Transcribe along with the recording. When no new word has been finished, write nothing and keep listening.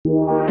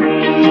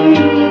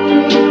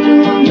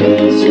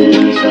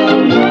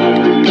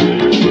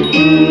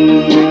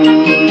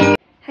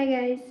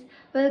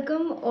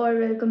or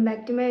welcome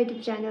back to my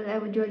YouTube channel. I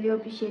would really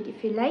appreciate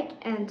if you like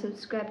and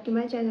subscribe to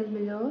my channel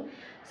below.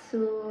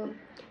 So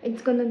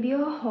it's gonna be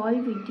a haul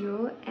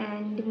video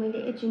and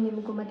मैले H&M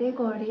को मात्रै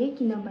गरेँ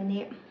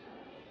किनभने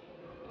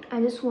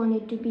I just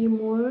wanted to be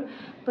more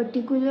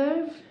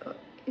particular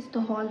यस्तो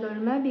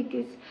हलहरुमा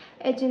because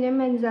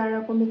H&M and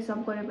Zara को mix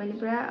up गरे भने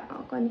पुरा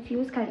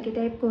confuse खालके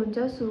टाइपको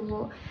हुन्छ. So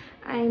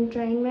I am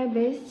trying my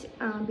best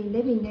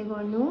भिन्दै भिन्दै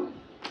गर्नु.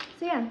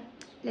 So yeah,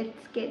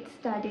 let's get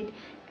started.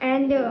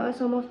 And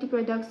some of the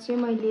products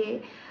चाहिँ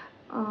मैले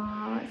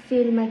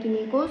सेलमा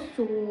किनेको.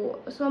 So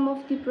some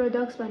of the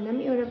products भन्दा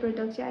पनि एउटा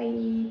product चाहिँ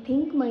I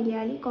think मैले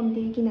अलि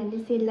कम्ती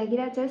किनभने सेल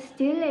लागिरहेछ.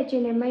 Still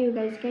H&M मा you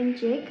guys can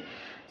check.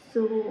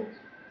 So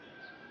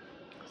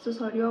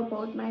sorry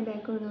about my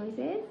background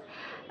noises.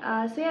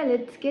 So yeah,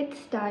 let's get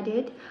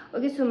started.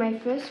 Okay, so my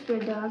first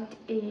product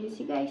is,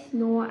 you guys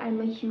know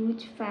I'm a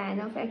huge fan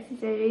of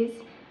accessories.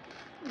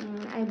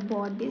 I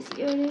bought this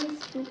earrings,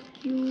 so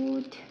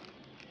cute.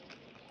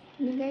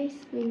 You guys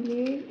will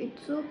believe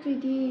it's so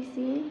pretty.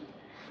 See,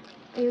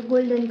 a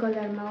golden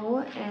color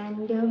now,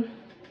 and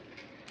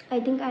I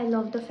think I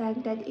love the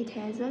fact that it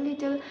has a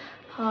little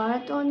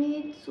heart on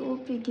it. So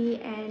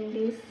pretty, and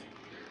this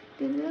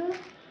little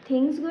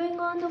things going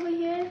on over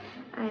here.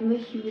 I'm a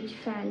huge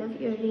fan of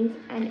earrings,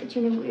 and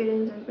H&M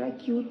earrings are very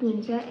cute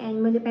huncha.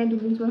 And मैले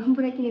pantaloons पनि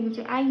पुरा किनेको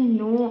छु. I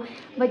know,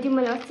 but यो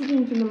मैले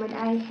अस्तिदेखि किनेँ.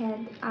 I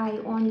had eye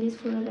on this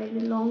for a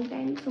very long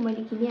time, so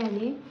मैले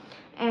किनिहालेँ.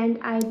 And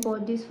I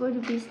bought this for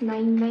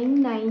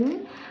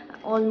 ₹999,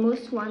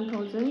 almost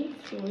 1000.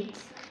 So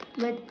it's,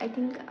 but I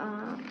think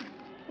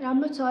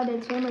राम्रो छ.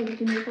 That's why मैले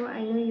किनेको.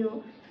 I know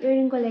यो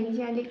earring को लागि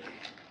चाहिँ अलिक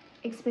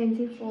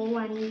expensive for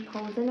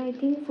 1000 I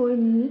think for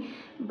me,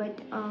 but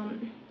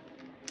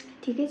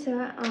ठिकै छ.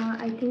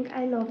 I think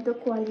I love the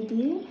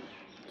quality.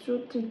 So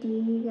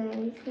pretty,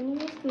 guys. Can you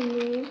guys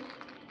believe?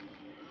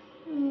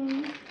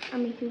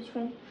 I'm a huge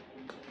fan.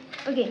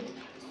 Okay,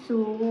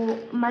 so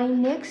my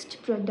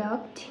next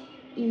product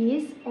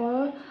is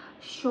a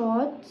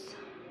shorts.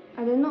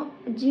 I don't know,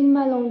 gym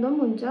मा लाउँदा पनि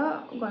हुन्छ,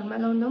 घरमा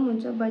लाउँदा पनि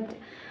हुन्छ, but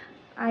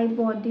I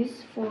bought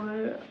this for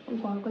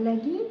घरको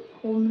लागि,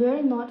 home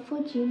wear, not for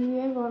gym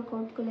wear,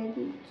 workout को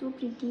लागि. So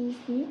pretty.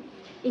 See,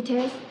 it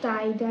has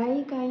tie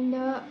dye kind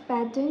of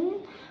pattern.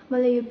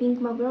 मलाई यो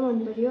pink मा पुरा मन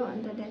पर्यो,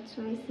 अन्त that's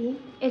why. See,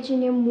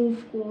 H&M move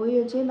को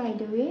यो चाहिँ, by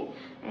the way,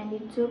 and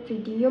it's so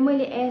pretty. यो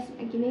मैले S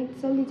मा किने.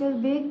 It's a little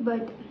big,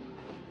 but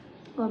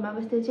घरमा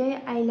बस्दा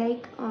चाहिँ I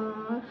like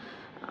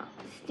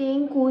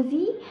staying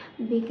cozy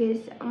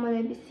because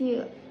मलाई बेसी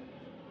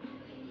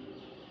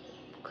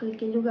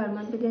खल्के लुगाहरु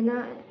मन पर्दैन.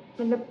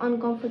 मतलब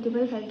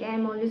uncomfortable खालके.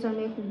 I'm always on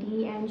my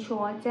hoodie and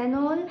shorts and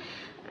all,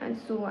 and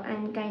so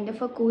I'm kind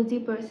of a cozy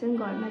person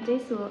घरमा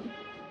चाहिँ. So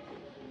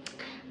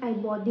I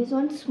bought this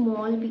one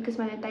small because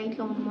मलाई टाइट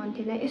लाउनु मन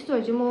थिएन.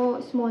 यस्तोहरु चाहिँ म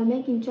स्मल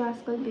मै किन्छु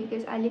आजकल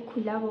because अलिक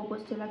खुला भएको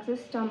जस्तो लाग्छ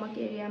स्टमक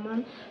एरियामा,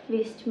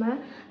 वेस्टमा.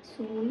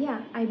 So yeah,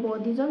 I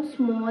bought this one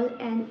small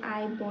and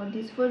I bought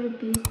this for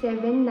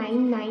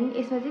 ₹799.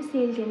 यसमा चाहिँ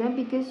सेल थिएन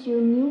because यो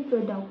न्यू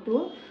प्रोडक्ट हो.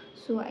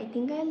 So I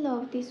think I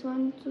love this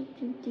one. So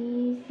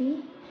pretty. See,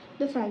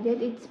 the fact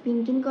that it's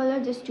pink in color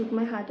just took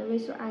my heart away,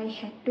 so I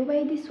had to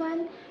buy this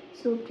one.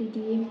 So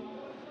pretty.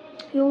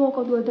 Yo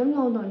workout गर्दा पनि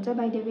लाउँदा हुन्छ,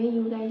 by the way,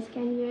 you guys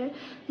can wear,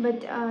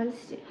 but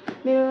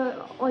मेरो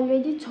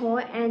already छ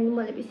and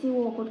मलाई बेसी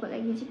वर्कआउटको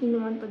लागि चाहिँ किन्नु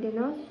मन पर्दैन.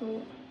 So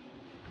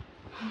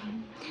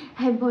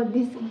I bought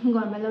this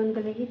घरमा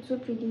लाउनुको लागि. So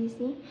pretty.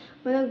 See,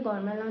 मलाई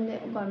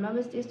घरमा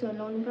बस्दा यस्तोहरु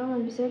लाउनु पुरा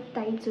मन पर्छ,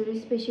 टाइट्सहरु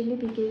स्पेशली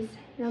because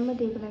राम्रो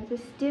देखेको लाग्छ.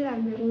 Still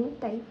I'm wearing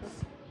tights.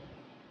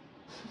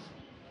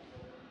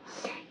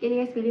 Can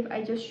you guys believe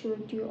I just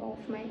showed you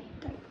off my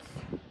tights?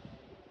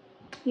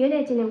 Yo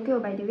H&M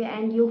को, by the way,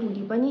 and yo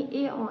hoodie पनि.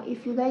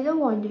 If you guys are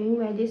wondering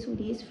where this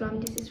hoodie is from,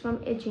 this is from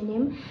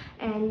H&M,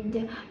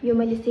 and यो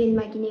मैले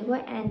सेलमा किनेको.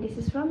 And this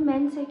is from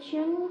men's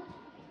section.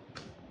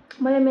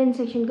 मलाई men's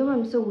section को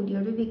मन पर्छ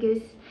hoodieहरु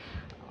because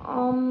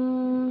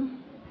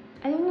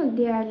I don't know,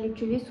 they are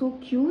literally so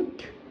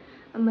cute.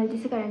 मैले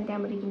त्यसै कारण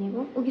त्यहाँबाट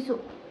किनेको. Okay, so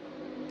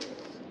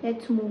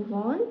let's move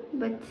on,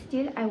 but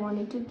still I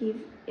wanted to give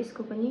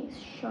यसको पनि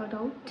shout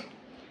out.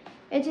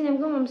 H&M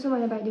को मन पर्छ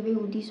मलाई, by the way,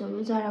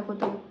 hoodiesहरु. Zara को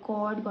त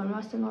god, घरमा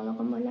अस्ति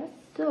नलगाउँ मलाई.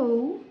 So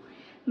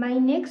my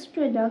next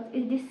product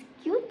is this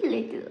cute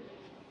little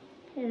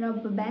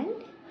rubber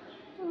band.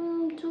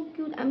 So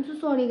cute. I'm so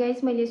sorry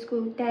guys, मैले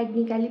यसको tag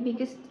निकाले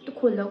because त्यो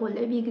खोल्दा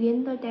बिग्रियो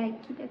नि त tag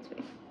कि, that's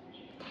why.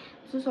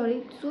 So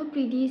sorry. So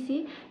pretty.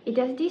 See, it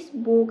has this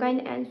bow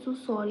kind, and so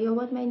sorry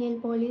about my nail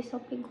polish.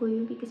 सबै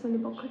गयो because मैले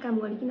भर्खर काम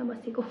गरिकन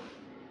बसेको.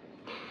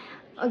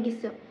 Okay,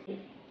 so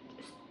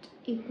just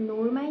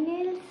ignore my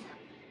nails.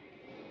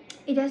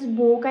 It has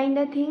bow kind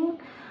of thing,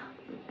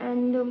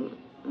 and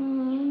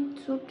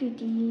so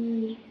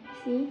pretty.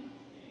 See,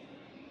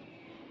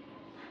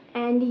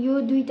 and यो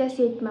दुईटा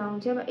सेटमा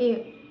आउँछ.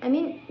 I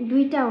mean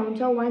दुईटा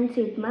हुन्छ one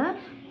सेटमा,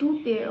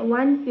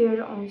 one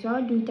pair आउँछ,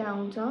 दुईटा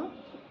आउँछ.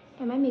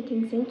 Am I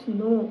making sense?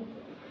 No.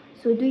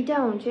 So दुईटा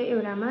हुन्छ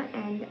एउटामा,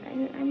 and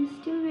I'm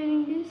still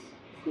wearing this.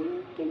 See,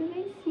 can you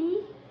guys see?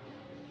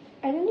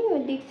 I don't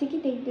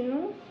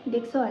know,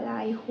 deksa wala,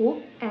 I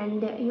hope.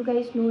 And you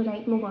guys know,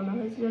 right, mo garma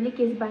basically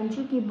case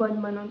banchu ki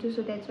bun banaunchu,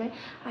 so that's why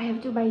I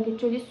have to buy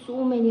literally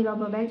so many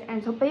rubber bands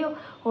and sabai yo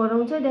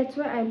horauncha. That's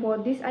why I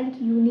bought this alik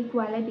unique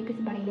wala because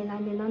bhaile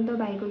laदैन नि त,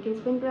 भाइको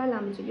case पनि पुरा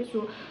लामो छ कि,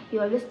 so he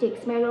always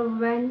takes my rubber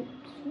band.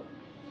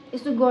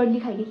 यस्तो girly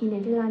खालको किने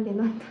चाहिँ लादैन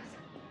नि त.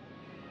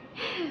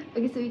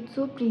 Okay, so it's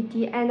so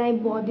pretty and I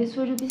bought this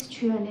for rupees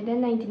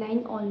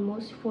 399,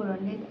 almost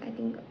 400, I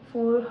think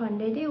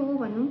 400 oh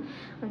bhanau,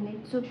 and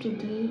it's so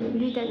pretty.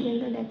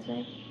 That's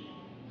why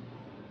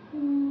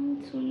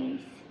so nice.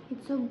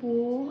 It's a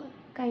bow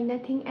kind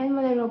of thing, and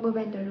मलाई rubber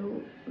band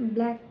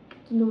black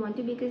किन्नु मन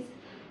थियो because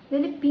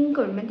जहिले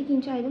पिङ्कहरू मात्रै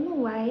किन्छ, I don't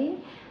know why.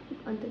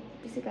 अन्त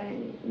त्यसै कारण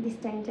this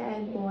time चाहिँ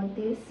I bought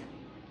this.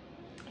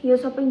 यो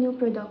सबै न्यू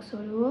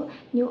प्रोडक्ट्सहरू हो,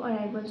 न्यू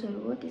अराइभल्सहरू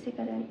हो, त्यसै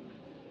कारण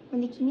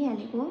मैले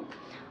किनिहालेको.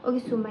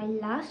 Okay, so my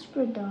last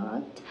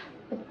product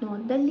but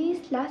not the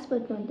least,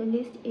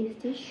 is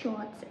this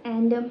shorts.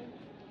 And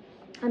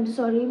I'm so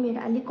sorry,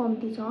 मेरो अलिक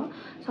कम्ती छ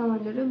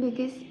सामानहरू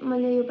because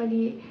मैले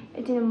योपालि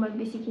यति नम्बर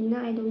बेसी किन्न.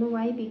 I don't know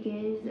why,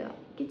 because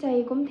के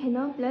चाहिएको पनि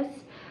थिएन प्लस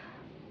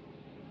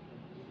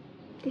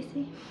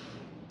त्यसै.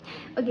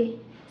 Okay,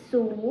 so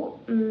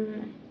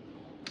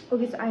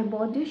okay, so I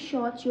bought this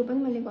shorts. यो पनि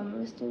मैले घरमा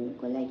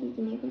बस्नुको लागि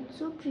किनेको. It's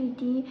so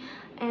pretty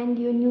and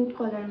yo nude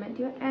color मा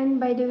थियो. And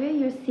by the way,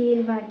 yo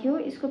cell मा थियो.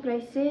 यसको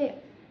प्राइस चाहिँ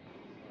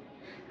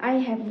I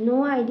have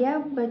no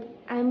idea, but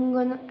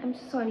I'm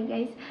so sorry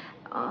guys,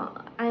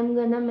 I'm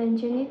gonna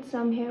mention it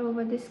somewhere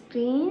over the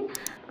screen.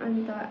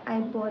 And I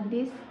bought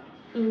this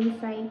in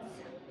size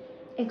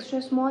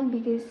extra small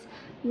because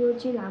यो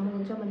चाहिँ लामो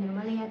हुन्छ भनेर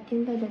मलाई याद थियो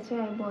नि त. That's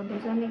why I bought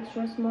this one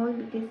extra small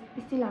because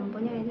बेसी लामो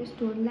पनि I just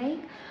don't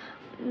like.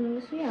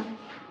 So yeah,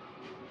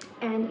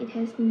 and it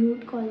has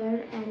nude color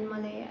and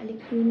मलाई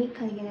अलिक युनिक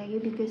खालको लाग्यो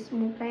because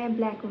म प्राय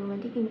ब्ल्याकहरू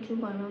मात्रै किन्छु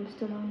घरमा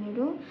जस्तो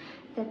लाउनेहरू.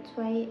 That's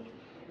why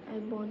I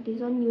bought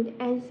this on nude.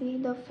 And see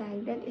the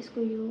fact that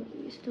यसको यो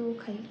यस्तो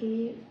खालके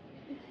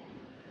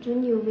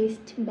जुन यो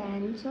वेस्ट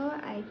ब्यान्ड छ,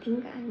 I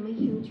think I'm a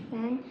huge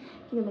fan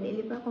किनभने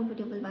यसले पुरा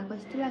कम्फर्टेबल भएको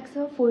जस्तो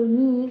लाग्छ for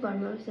me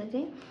घरमा बस्दा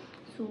चाहिँ.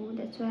 So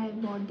that's why I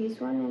bought this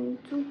one and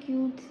it's so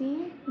cute.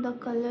 See the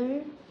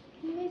color,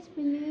 you guys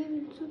believe,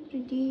 it's so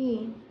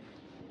pretty.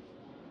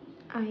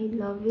 I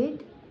love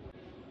it.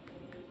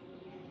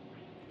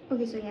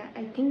 Okay, so yeah,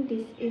 I think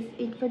this is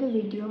it for the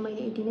video.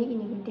 मैले यति नै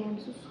किनेको थिएँ. I'm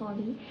so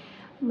sorry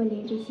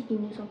मैले बेसी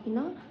किन्नु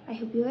सकिनँ. I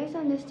hope you guys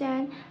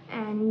understand,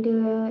 and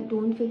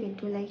don't forget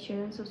to like,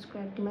 share and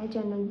subscribe to my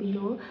channel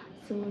below.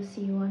 So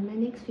see you on my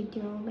next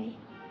video. Bye.